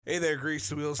Hey there, Grease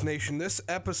the Wheels Nation. This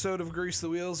episode of Grease the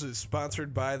Wheels is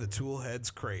sponsored by the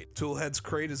Toolheads Crate. Toolheads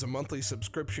Crate is a monthly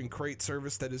subscription crate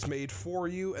service that is made for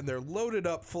you, and they're loaded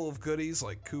up full of goodies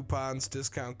like coupons,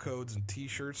 discount codes, and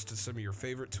t-shirts to some of your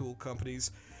favorite tool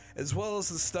companies, as well as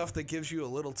the stuff that gives you a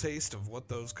little taste of what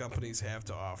those companies have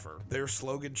to offer. Their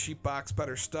slogan, cheap box,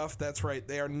 better stuff, that's right,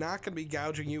 they are not going to be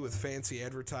gouging you with fancy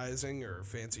advertising or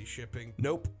fancy shipping.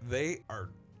 Nope, they are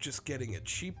just getting a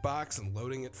cheap box and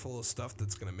loading it full of stuff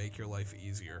that's going to make your life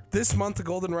easier. This month, the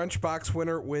Golden Wrench Box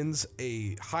winner wins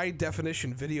a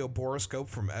high-definition video boroscope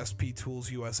from SP Tools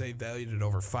USA valued at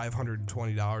over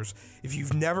 $520. If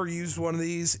you've never used one of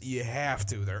these, you have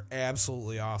to. They're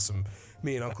absolutely awesome.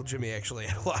 Me and Uncle Jimmy actually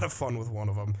had a lot of fun with one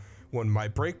of them when my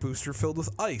brake booster filled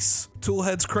with ice.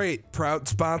 Toolheads Crate, proud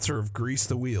sponsor of Grease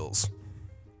the Wheels.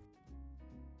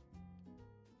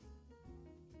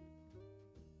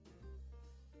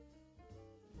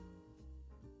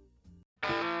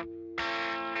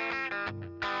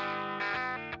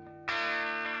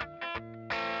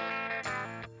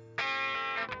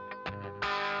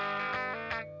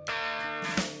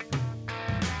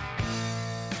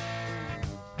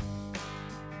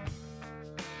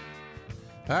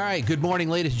 All right, good morning,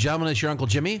 ladies and gentlemen. It's your Uncle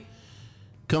Jimmy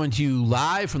coming to you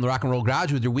live from the Rock and Roll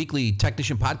Garage with your weekly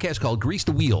technician podcast called Grease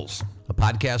the Wheels, a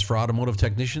podcast for automotive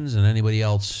technicians and anybody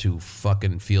else who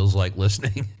fucking feels like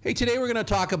listening. Hey, today we're going to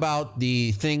talk about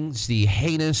the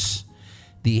heinous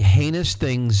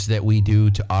things that we do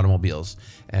to automobiles.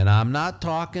 And I'm not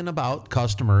talking about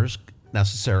customers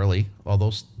necessarily,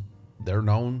 although they're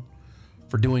known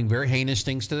for doing very heinous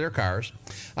things to their cars.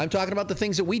 I'm talking about the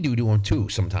things that we do to them too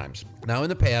sometimes. Now, in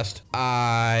the past,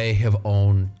 I have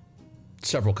owned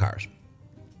several cars.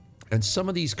 And some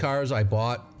of these cars I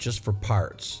bought just for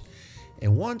parts.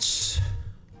 And once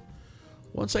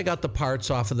I got the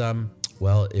parts off of them,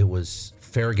 well, it was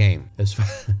fair game. It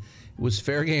was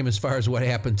fair game as far as what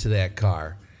happened to that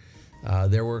car.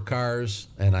 There were cars,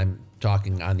 and I'm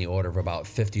talking on the order of about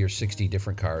 50 or 60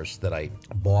 different cars that I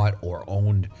bought or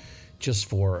owned just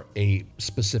for a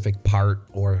specific part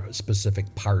or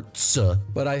specific parts.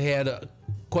 But I had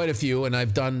quite a few, and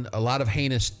I've done a lot of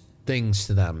heinous things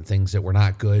to them, things that were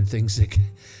not good, things that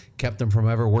kept them from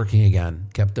ever working again,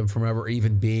 kept them from ever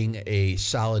even being a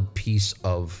solid piece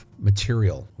of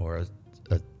material or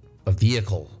a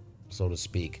vehicle, so to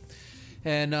speak.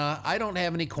 And I don't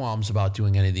have any qualms about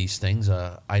doing any of these things.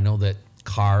 I know that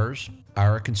cars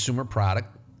are a consumer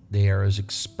product. They are as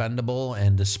expendable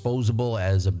and disposable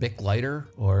as a Bic lighter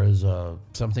or as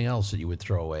something else that you would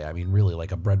throw away. I mean, really,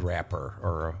 like a bread wrapper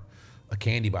or a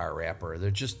candy bar wrapper.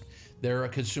 They're a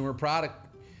consumer product.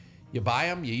 You buy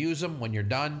them, you use them. When you're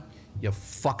done, you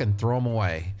fucking throw them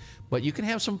away. But you can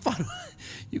have some fun.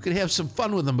 You can have some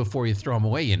fun with them before you throw them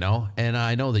away, you know. And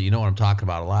I know that you know what I'm talking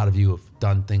about. A lot of you have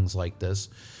done things like this,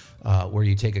 where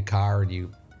you take a car and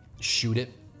you shoot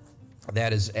it.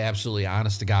 That is absolutely,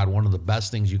 honest to God, one of the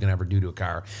best things you can ever do to a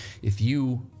car. If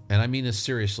you, and I mean this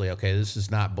seriously, okay, this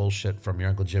is not bullshit from your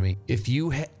Uncle Jimmy. If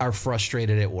you are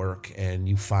frustrated at work and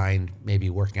you find maybe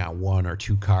working on one or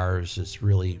two cars has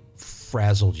really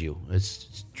frazzled you,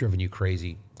 it's driven you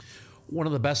crazy, one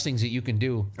of the best things that you can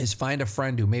do is find a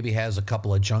friend who maybe has a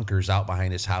couple of junkers out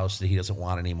behind his house that he doesn't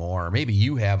want anymore. Or maybe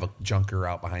you have a junker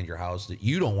out behind your house that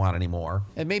you don't want anymore.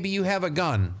 And maybe you have a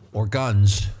gun or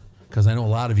guns, because I know a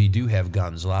lot of you do have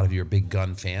guns. A lot of you are big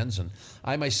gun fans. And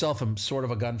I myself am sort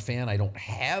of a gun fan. I don't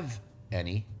have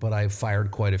any, but I've fired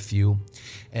quite a few.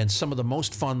 And some of the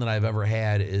most fun that I've ever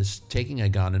had is taking a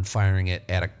gun and firing it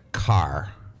at a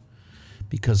car,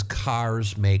 because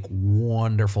cars make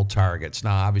wonderful targets.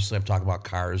 Now, obviously, I'm talking about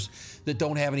cars that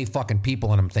don't have any fucking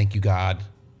people in them, thank you, God.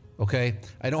 Okay?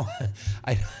 I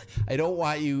don't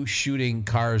want you shooting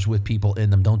cars with people in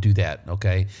them. Don't do that,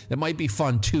 okay? That might be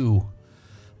fun, too,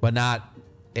 but not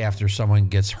after someone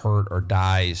gets hurt or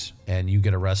dies and you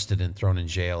get arrested and thrown in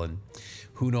jail, and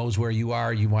who knows where you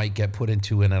are. You might get put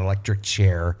into an electric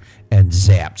chair and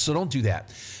zapped. So don't do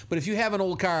that. But if you have an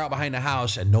old car out behind the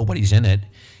house and nobody's in it,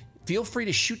 feel free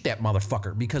to shoot that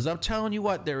motherfucker, because I'm telling you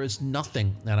what, there is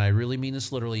nothing, and I really mean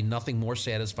this literally, nothing more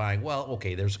satisfying. Well,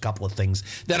 okay, there's a couple of things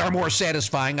that are more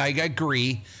satisfying, I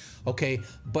agree, okay,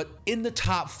 but in the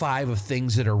top 5 of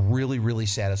things that are really, really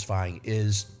satisfying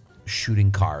is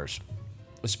shooting cars,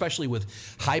 especially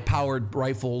with high-powered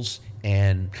rifles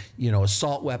and, you know,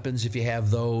 assault weapons if you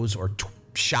have those, or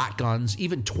shotguns,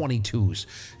 even 22s,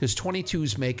 because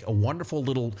 22s make a wonderful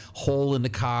little hole in the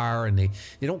car, and they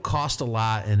don't cost a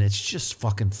lot, and it's just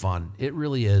fucking fun. It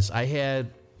really is. I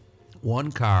had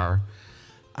one car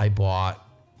I bought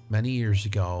many years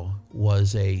ago,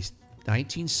 was a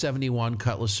 1971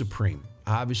 Cutlass Supreme.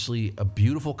 obviously a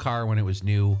beautiful car when it was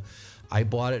new. I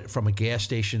bought it from a gas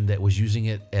station that was using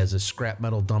it as a scrap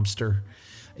metal dumpster.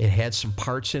 It had some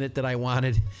parts in it that I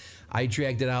wanted. I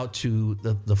dragged it out to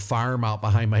the farm out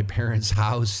behind my parents'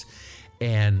 house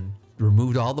and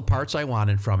removed all the parts I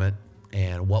wanted from it.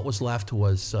 And what was left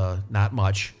was not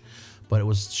much, but it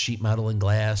was sheet metal and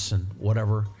glass and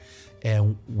whatever.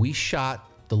 And we shot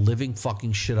the living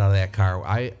fucking shit out of that car.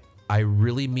 I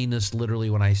really mean this literally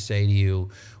when I say to you,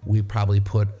 we probably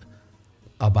put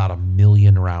about 1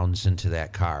 million rounds into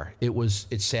that car.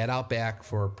 It sat out back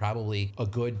for probably a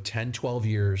good 10, 12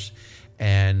 years.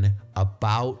 And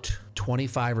about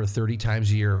 25 or 30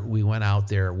 times a year, we went out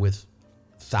there with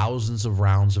thousands of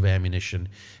rounds of ammunition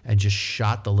and just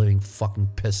shot the living fucking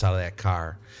piss out of that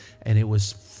car. And it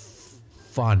was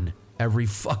fun every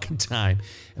fucking time.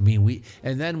 I mean,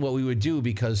 and then what we would do,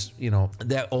 because,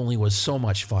 that only was so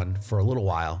much fun for a little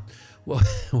while. Well,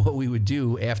 what we would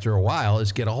do after a while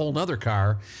is get a whole nother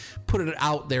car, put it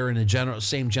out there in the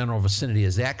same general vicinity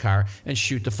as that car, and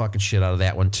shoot the fucking shit out of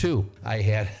that one too. I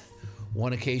had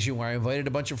one occasion where I invited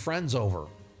a bunch of friends over,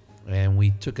 and we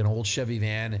took an old Chevy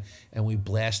van and we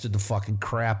blasted the fucking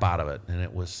crap out of it, and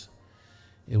it was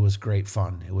great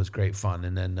fun. It was great fun.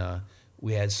 And then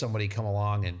we had somebody come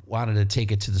along and wanted to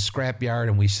take it to the scrapyard,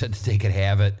 and we said that they could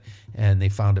have it, and they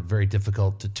found it very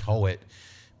difficult to tow it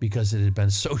because it had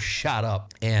been so shot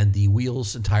up, and the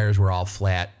wheels and tires were all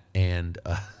flat, and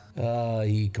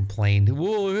he complained,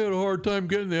 well, I had a hard time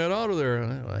getting that out of there.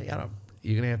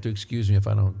 You're going to have to excuse me if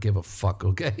I don't give a fuck,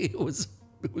 okay? It was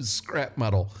scrap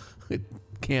metal. It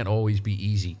can't always be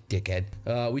easy, dickhead.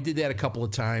 We did that a couple of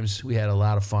times. We had a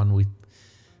lot of fun.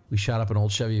 We shot up an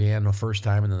old Chevy van the first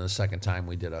time, and then the second time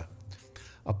we did a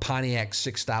Pontiac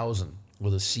 6000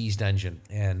 with a seized engine,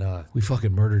 and we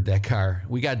fucking murdered that car.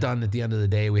 We got done at the end of the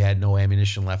day. We had no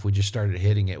ammunition left. We just started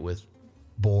hitting it with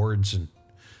boards and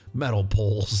metal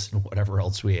poles and whatever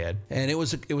else we had, and it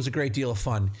was a great deal of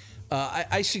fun.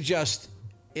 I suggest,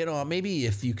 maybe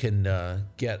if you can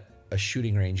get a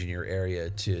shooting range in your area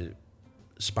to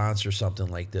sponsor something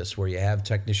like this, where you have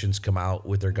technicians come out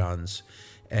with their guns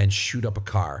and shoot up a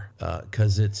car,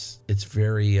 because it's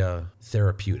very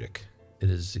therapeutic. It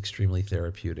is extremely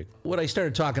therapeutic. What I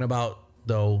started talking about,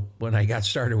 though, when I got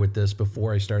started with this,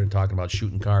 before I started talking about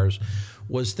shooting cars,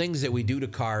 was things that we do to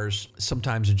cars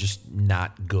sometimes are just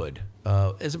not good.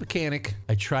 As a mechanic,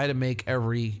 I try to make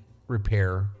every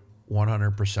repair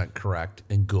 100% correct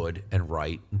and good and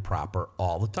right and proper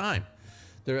all the time.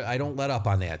 I don't let up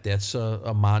on that. That's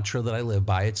a mantra that I live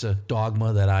by. It's a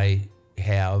dogma that I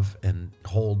have and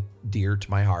hold dear to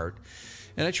my heart.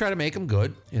 And I try to make them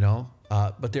good,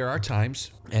 but there are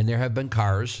times, and there have been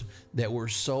cars that were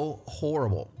so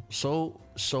horrible,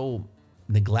 so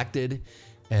neglected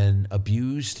and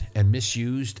abused and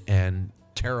misused and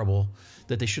terrible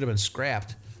that they should have been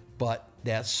scrapped. But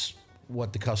that's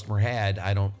what the customer had.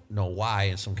 I don't know why.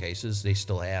 In some cases, they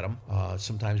still had them.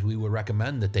 Sometimes we would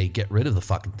recommend that they get rid of the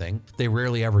fucking thing. They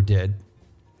rarely ever did.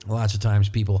 Lots of times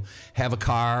people have a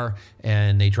car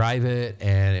and they drive it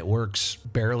and it works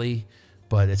barely,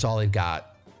 but it's all they've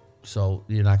got. So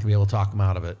you're not going to be able to talk them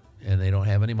out of it, and they don't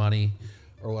have any money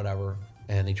or whatever,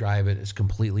 and they drive it. It's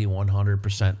completely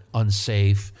 100%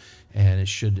 unsafe, and it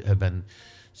should have been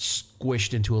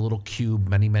squished into a little cube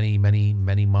many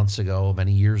months ago,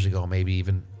 many years ago, maybe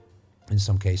even in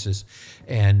some cases.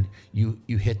 And you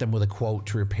hit them with a quote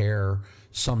to repair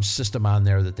some system on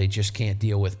there that they just can't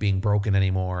deal with being broken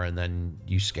anymore, and then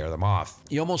you scare them off.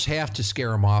 You almost have to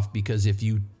scare them off, because if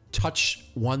you touch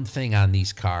one thing on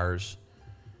these cars,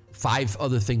 5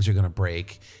 other things are going to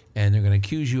break, and they're going to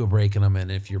accuse you of breaking them.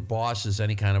 And if your boss is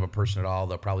any kind of a person at all,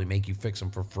 they'll probably make you fix them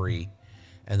for free,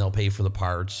 and they'll pay for the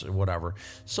parts or whatever.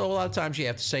 So a lot of times you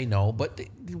have to say no, but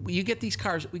you get these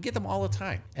cars, we get them all the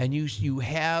time. And you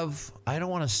have, I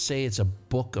don't want to say it's a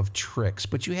book of tricks,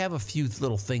 but you have a few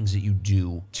little things that you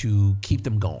do to keep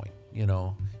them going.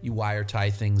 You wire tie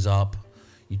things up,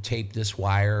 you tape this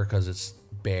wire because it's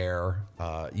bare.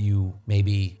 You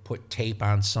maybe put tape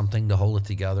on something to hold it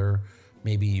together.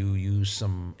 Maybe you use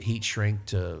some heat shrink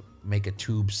to make a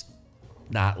tube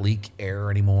not leak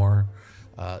air anymore.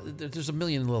 There's a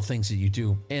million little things that you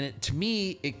do. And to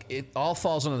me, it all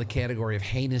falls under the category of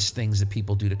heinous things that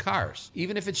people do to cars.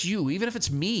 Even if it's you, even if it's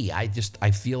me, I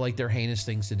feel like they're heinous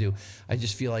things to do. I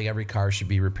just feel like every car should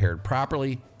be repaired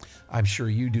properly. I'm sure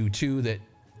you do too, that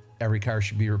every car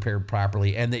should be repaired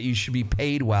properly, and that you should be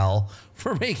paid well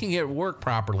for making it work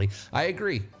properly. I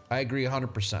agree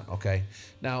 100%, okay?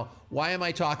 Now, why am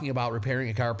I talking about repairing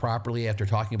a car properly after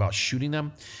talking about shooting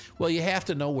them? Well, you have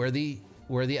to know where the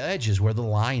where the edge is, where the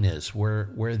line is,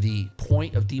 where the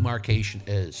point of demarcation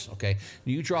is, okay?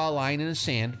 You draw a line in the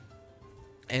sand,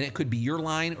 and it could be your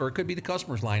line or it could be the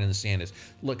customer's line in the sand is,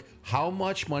 look, how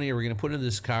much money are we going to put into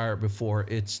this car before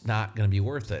it's not going to be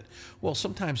worth it? Well,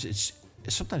 sometimes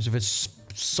if it's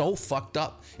so fucked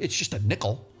up, it's just a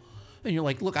nickel. And you're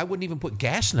like, look, I wouldn't even put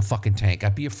gas in the fucking tank.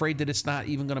 I'd be afraid that it's not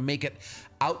even going to make it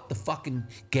out the fucking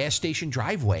gas station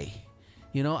driveway,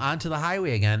 onto the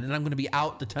highway again. And I'm going to be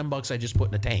out the $10 I just put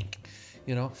in the tank.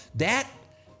 That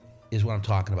is what I'm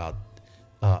talking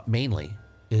about mainly.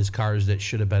 Is cars that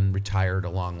should have been retired a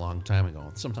long, long time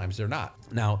ago. Sometimes they're not.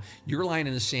 Now, your line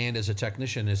in the sand as a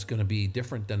technician is going to be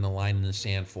different than the line in the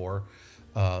sand for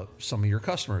some of your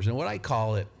customers. And what I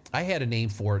call it, I had a name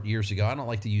for it years ago. I don't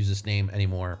like to use this name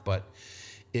anymore, but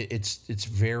it's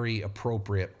very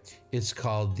appropriate. It's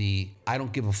called the I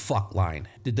don't give a fuck line.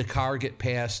 Did the car get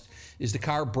passed? Is the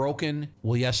car broken?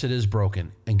 Well, yes, it is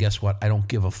broken. And guess what? I don't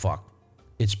give a fuck.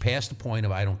 It's past the point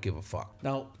of I don't give a fuck.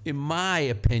 Now, in my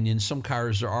opinion, some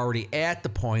cars are already at the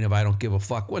point of I don't give a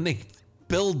fuck when they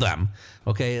build them.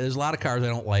 Okay, there's a lot of cars I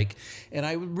don't like, and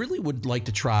I really would like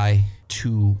to try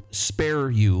to spare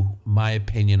you my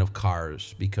opinion of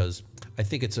cars because I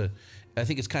think it's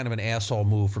kind of an asshole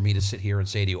move for me to sit here and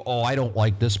say to you, oh, I don't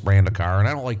like this brand of car and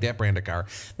I don't like that brand of car.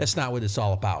 That's not what it's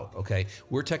all about. Okay,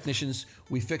 we're technicians.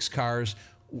 We fix cars.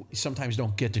 Sometimes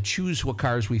don't get to choose what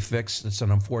cars we fix. It's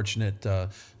an unfortunate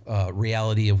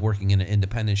reality of working in an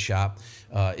independent shop.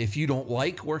 If you don't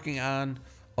like working on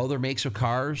other makes of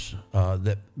cars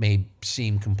that may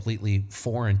seem completely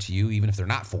foreign to you, even if they're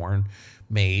not foreign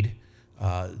made,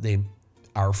 they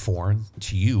are foreign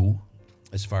to you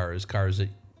as far as cars that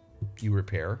you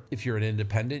repair. If you're an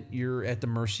independent, you're at the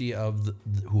mercy of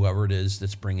whoever it is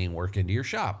that's bringing work into your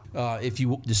shop. If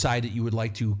you decide that you would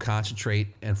like to concentrate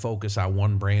and focus on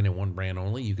one brand and one brand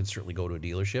only, you can certainly go to a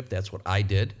dealership. That's what I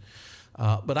did.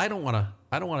 But I don't want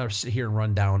to sit here and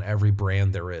run down every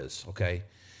brand there is. Okay,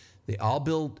 they all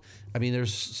build. I mean,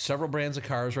 there's several brands of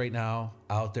cars right now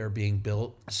out there being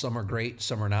built. Some are great,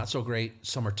 some are not so great,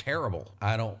 some are terrible.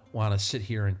 I don't want to sit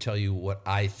here and tell you what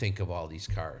I think of all these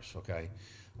cars. Okay.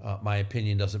 My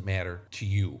opinion doesn't matter to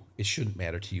you. It shouldn't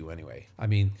matter to you anyway. I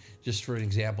mean, just for an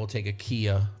example, take a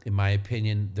Kia. In my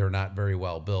opinion, they're not very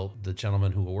well built. The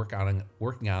gentlemen who are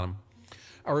working on them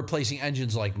are replacing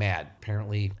engines like mad.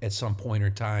 Apparently, at some point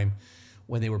in time,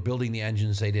 when they were building the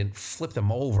engines, they didn't flip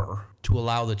them over to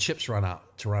allow the chips to run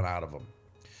out of them.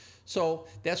 So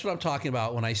that's what I'm talking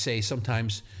about when I say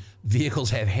sometimes vehicles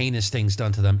have heinous things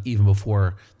done to them even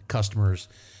before customers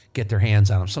get their hands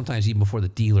on them. Sometimes even before the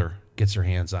dealer gets their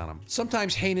hands on them.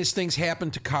 Sometimes heinous things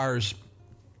happen to cars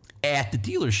at the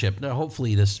dealership. Now,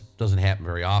 hopefully this doesn't happen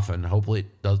very often. Hopefully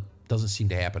it doesn't seem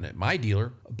to happen at my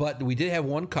dealer. But we did have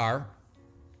one car,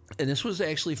 and this was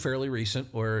actually fairly recent,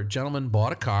 where a gentleman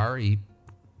bought a car. He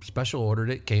special ordered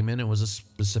it, came in, it was a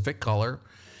specific color,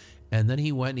 and then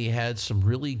he went and he had some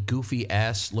really goofy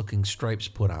ass looking stripes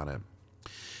put on it.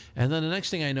 And then the next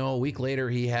thing I know, a week later,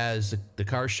 he has the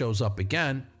car shows up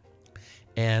again,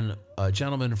 and a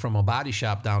gentleman from a body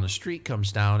shop down the street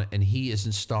comes down, and he is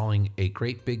installing a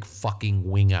great big fucking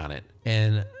wing on it.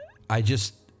 And I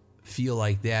just feel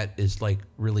like that is like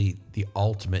really the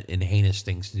ultimate in heinous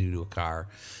things to do to a car,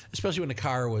 especially when the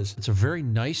car it's a very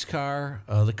nice car.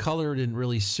 The color didn't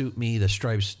really suit me. The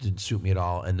stripes didn't suit me at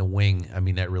all. And the wing, I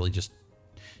mean, that really just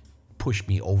pushed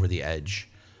me over the edge.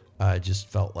 I just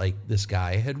felt like this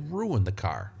guy had ruined the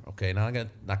car. Okay, now I'm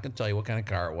not going to tell you what kind of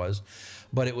car it was,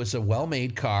 but it was a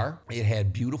well-made car. It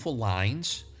had beautiful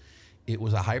lines. It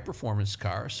was a high-performance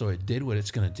car, so it did what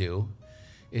it's going to do.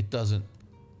 It doesn't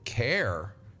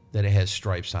care that it has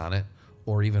stripes on it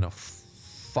or even a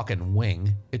fucking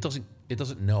wing. It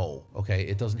doesn't know, okay?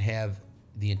 It doesn't have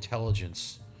the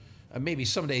intelligence. Maybe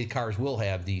someday cars will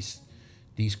have these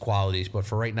qualities, but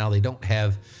for right now, they don't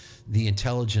have the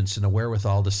intelligence and the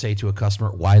wherewithal to say to a customer,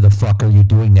 why the fuck are you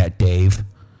doing that, Dave?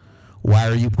 Why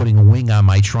are you putting a wing on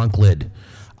my trunk lid?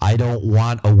 I don't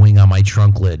want a wing on my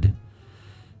trunk lid.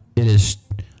 It is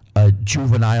a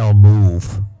juvenile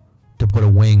move to put a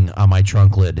wing on my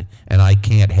trunk lid, and I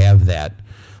can't have that.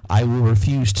 I will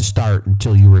refuse to start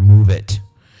until you remove it.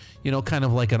 You know, kind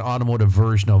of like an automotive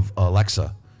version of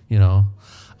Alexa, you know.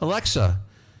 Alexa,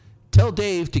 tell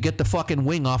Dave to get the fucking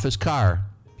wing off his car.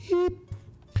 Beep.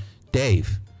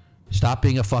 Dave, stop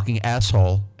being a fucking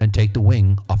asshole and take the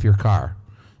wing off your car.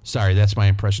 Sorry, that's my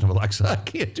impression of Alexa. I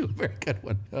can't do a very good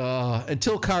one.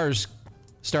 Until cars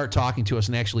start talking to us,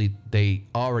 and actually they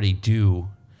already do,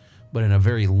 but in a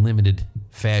very limited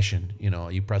fashion. You know,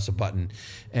 you press a button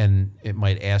and it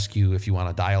might ask you if you want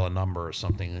to dial a number or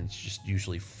something, and it's just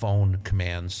usually phone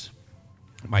commands.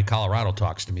 my Colorado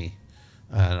talks to me,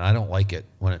 and I don't like it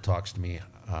when it talks to me.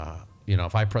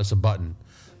 If I press a button,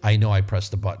 I know I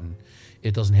pressed the button.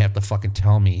 It doesn't have to fucking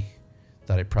tell me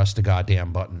that I pressed the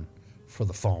goddamn button for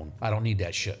the phone. I don't need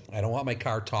that shit. I don't want my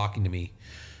car talking to me,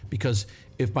 because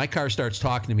if my car starts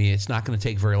talking to me, it's not going to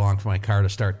take very long for my car to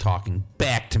start talking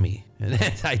back to me. And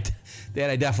that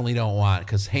I definitely don't want,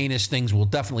 because heinous things will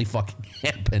definitely fucking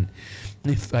happen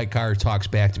if my car talks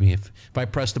back to me. If I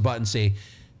press the button and say,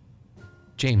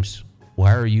 James,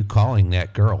 why are you calling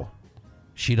that girl?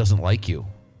 She doesn't like you.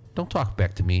 Don't talk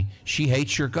back to me. She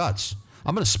hates your guts.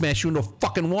 I'm going to smash you into a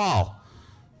fucking wall.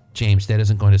 James, that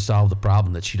isn't going to solve the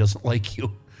problem that she doesn't like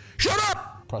you. Shut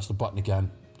up! Press the button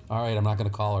again. All right, I'm not going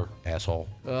to call her, asshole.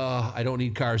 I don't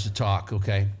need cars to talk,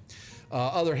 okay?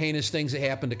 Other heinous things that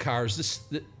happen to cars. This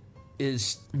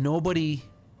is nobody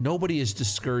is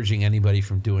discouraging anybody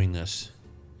from doing this.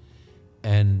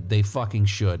 And they fucking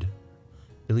should.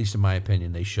 At least in my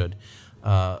opinion, they should.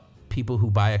 People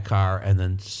who buy a car and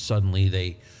then suddenly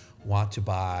they want to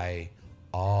buy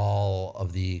all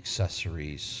of the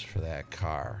accessories for that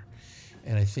car.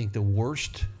 And I think the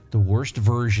worst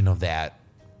version of that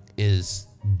is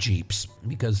Jeeps,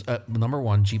 because number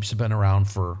one, Jeeps have been around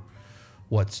for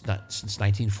since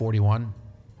 1941,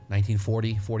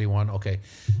 1940, 41. Okay,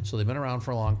 so they've been around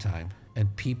for a long time,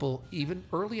 and people, even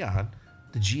early on,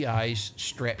 the GIs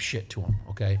strapped shit to them.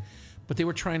 Okay, but they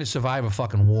were trying to survive a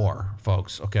fucking war,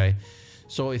 folks. Okay,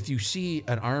 so if you see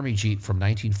an Army Jeep from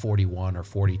 1941 or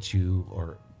 42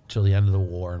 or till the end of the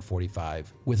war in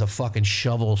 45 with a fucking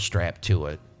shovel strapped to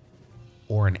it,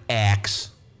 or an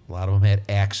axe. A lot of them had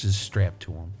axes strapped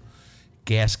to them.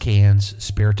 Gas cans,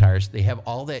 spare tires. They have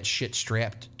all that shit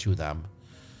strapped to them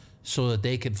so that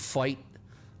they can fight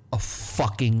a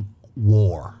fucking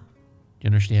war. You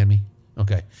understand me?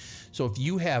 Okay. So if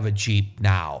you have a Jeep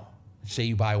now, say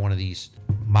you buy one of these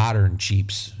modern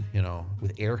Jeeps,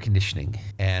 with air conditioning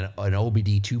and an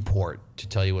OBD2 port to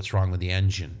tell you what's wrong with the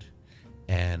engine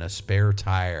and a spare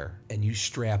tire, and you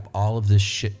strap all of this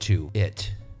shit to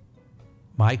it.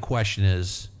 My question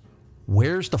is,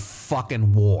 where's the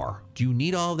fucking war? Do you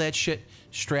need all that shit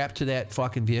strapped to that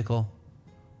fucking vehicle?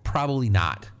 Probably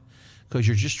not. Because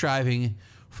you're just driving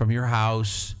from your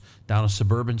house down a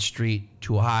suburban street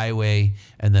to a highway,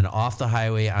 and then off the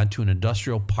highway onto an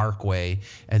industrial parkway,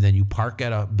 and then you park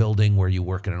at a building where you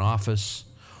work in an office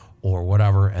or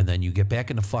whatever, and then you get back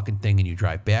in the fucking thing and you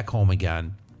drive back home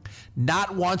again.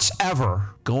 Not once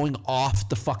ever going off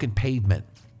the fucking pavement.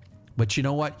 But you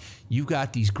know what? You've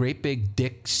got these great big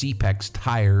dick C-Pex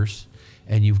tires,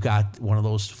 and you've got one of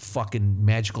those fucking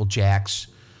magical jacks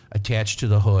attached to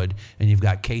the hood, and you've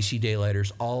got KC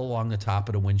daylighters all along the top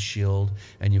of the windshield,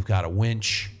 and you've got a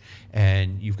winch,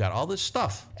 and you've got all this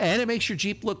stuff. And it makes your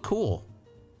Jeep look cool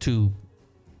to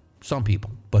some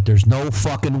people. But there's no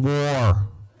fucking war.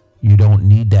 You don't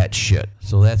need that shit.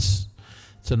 So it's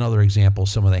another example of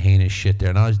some of the heinous shit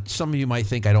there. Now, some of you might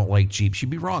think I don't like Jeeps.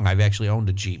 You'd be wrong. I've actually owned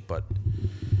a Jeep, but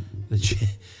the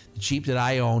Jeep that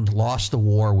I owned lost the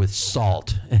war with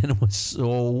salt, and it was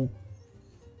so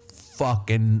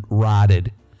fucking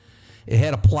rotted. It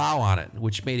had a plow on it,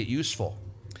 which made it useful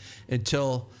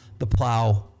until the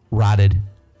plow rotted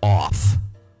off.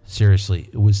 Seriously,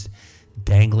 it was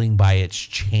dangling by its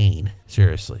chain.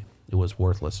 Seriously. It was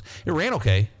worthless. It ran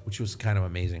okay, which was kind of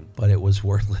amazing, but it was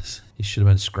worthless. It should have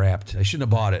been scrapped. I shouldn't have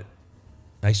bought it.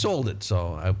 I sold it,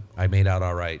 so I made out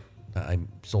all right. I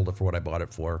sold it for what I bought it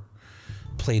for.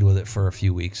 Played with it for a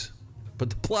few weeks,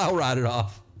 but the plow rotted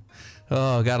off.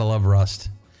 Oh, gotta love rust.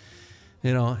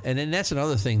 And then that's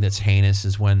another thing that's heinous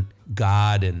is when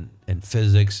God and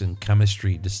physics and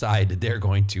chemistry decide that they're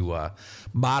going to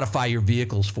modify your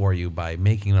vehicles for you by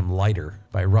making them lighter,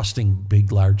 by rusting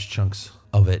big, large chunks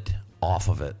of it off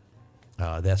of it.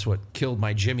 That's what killed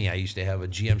my Jimmy. I used to have a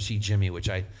GMC Jimmy, which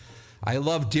I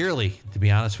loved dearly, to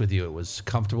be honest with you. It was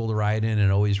comfortable to ride in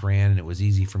and always ran, and it was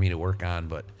easy for me to work on.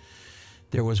 But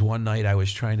there was one night I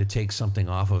was trying to take something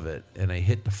off of it, and I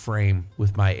hit the frame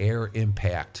with my air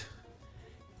impact.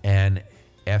 And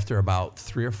after about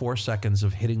 3 or 4 seconds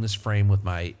of hitting this frame with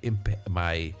my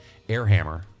air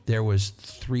hammer, there was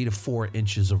 3 to 4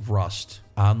 inches of rust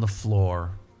on the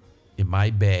floor in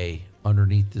my bay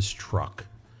underneath this truck.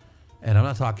 And I'm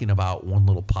not talking about one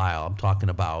little pile. I'm talking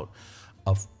about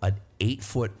an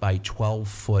 8-foot by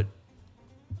 12-foot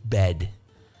bed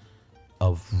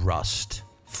of rust.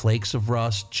 Flakes of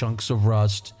rust, chunks of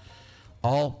rust,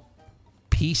 all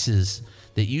pieces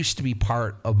that used to be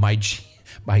part of my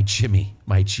Jimmy,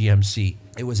 my GMC.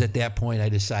 It was at that point I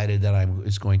decided that I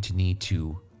was going to need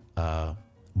to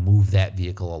move that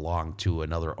vehicle along to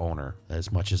another owner.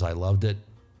 As much as I loved it,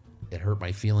 it hurt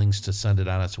my feelings to send it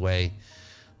on its way.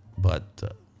 but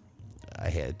I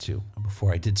had to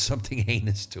before I did something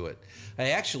heinous to it. I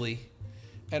actually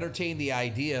entertained the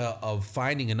idea of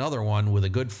finding another one with a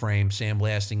good frame,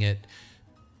 sandblasting it,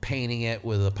 painting it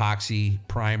with epoxy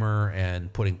primer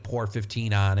and putting Pour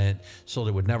 15 on it so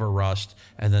that it would never rust,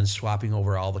 and then swapping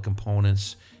over all the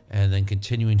components and then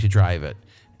continuing to drive it.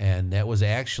 And that was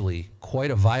actually quite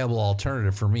a viable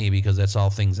alternative for me because that's all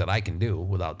things that I can do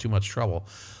without too much trouble.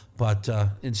 But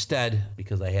instead,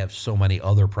 because I have so many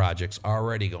other projects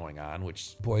already going on,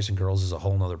 which Boys and Girls is a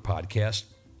whole nother podcast,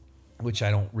 which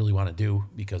I don't really want to do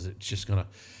because it's just going to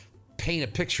paint a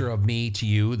picture of me to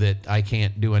you that I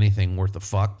can't do anything worth a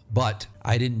fuck. But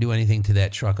I didn't do anything to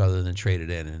that truck other than trade it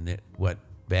in, and it went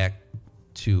back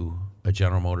to a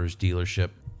General Motors dealership,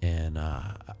 and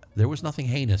there was nothing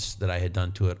heinous that I had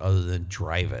done to it other than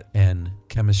drive it, and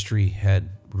chemistry had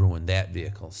ruined that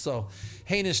vehicle. So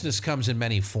heinousness comes in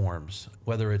many forms,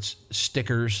 whether it's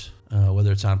stickers,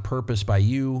 whether it's on purpose by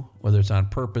you, whether it's on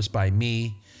purpose by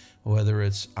me, whether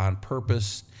it's on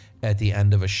purpose at the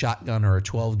end of a shotgun or a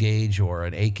 12 gauge or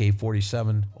an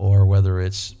AK-47, or whether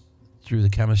it's through the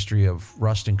chemistry of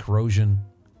rust and corrosion,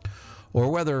 or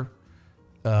whether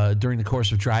during the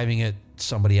course of driving it,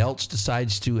 somebody else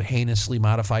decides to heinously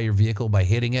modify your vehicle by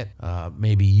hitting it.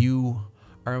 Maybe you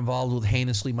are involved with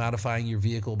heinously modifying your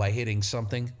vehicle by hitting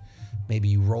something. Maybe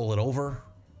you roll it over.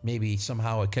 Maybe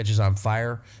somehow it catches on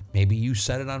fire. Maybe you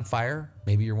set it on fire.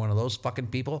 Maybe you're one of those fucking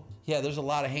people. Yeah, there's a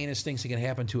lot of heinous things that can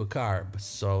happen to a car.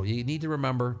 So you need to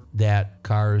remember that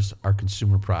cars are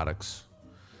consumer products.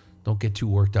 Don't get too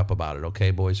worked up about it, okay,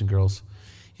 boys and girls?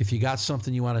 If you got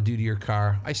something you want to do to your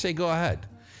car, I say go ahead.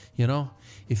 You know,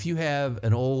 if you have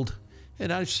an old,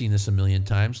 and I've seen this a million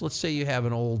times, let's say you have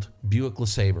an old Buick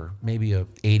LeSabre, maybe a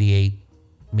 88,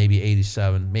 maybe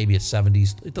 87, maybe a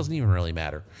 70s. It doesn't even really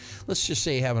matter. Let's just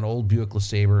say you have an old Buick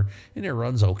LeSabre and it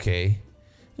runs okay.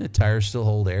 And the tires still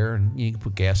hold air and you can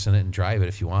put gas in it and drive it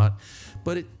if you want.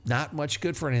 But it's not much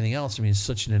good for anything else. I mean, it's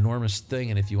such an enormous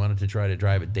thing. And if you wanted to try to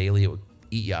drive it daily, it would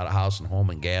eat you out of house and home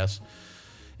and gas.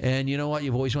 And you know what?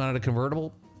 You've always wanted a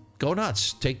convertible? Go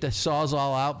nuts. Take the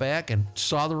Sawzall out back and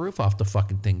saw the roof off the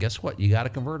fucking thing. Guess what? You got a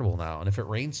convertible now. And if it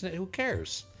rains in it, who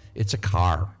cares? It's a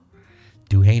car.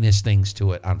 Do heinous things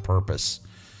to it on purpose.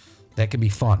 That can be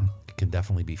fun. It can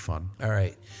definitely be fun. All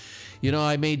right. You know,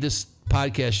 I made this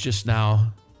podcast just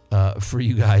now for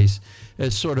you guys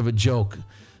as sort of a joke.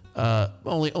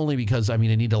 Only because, I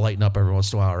mean, I need to lighten up every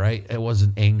once in a while, right? I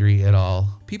wasn't angry at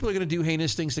all. People are going to do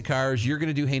heinous things to cars. You're going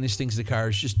to do heinous things to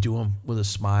cars. Just do them with a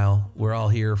smile. We're all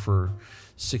here for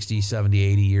 60, 70,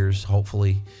 80 years,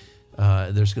 hopefully.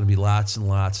 There's going to be lots and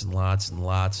lots and lots and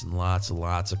lots and lots and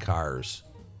lots of cars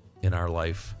in our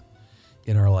life,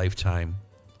 in our lifetime.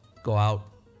 Go out,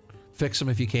 fix them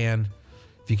if you can.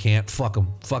 If you can't, fuck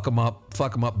them. Fuck them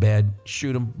up bad.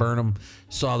 Shoot them, burn them,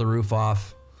 saw the roof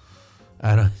off.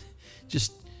 I don't,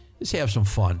 just have some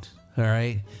fun, all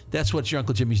right? That's what your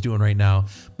Uncle Jimmy's doing right now.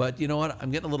 But you know what? I'm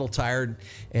getting a little tired,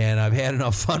 and I've had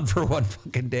enough fun for one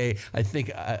fucking day. I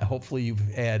think hopefully you've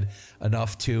had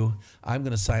enough too. I'm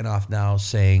going to sign off now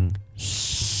saying,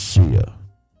 see ya.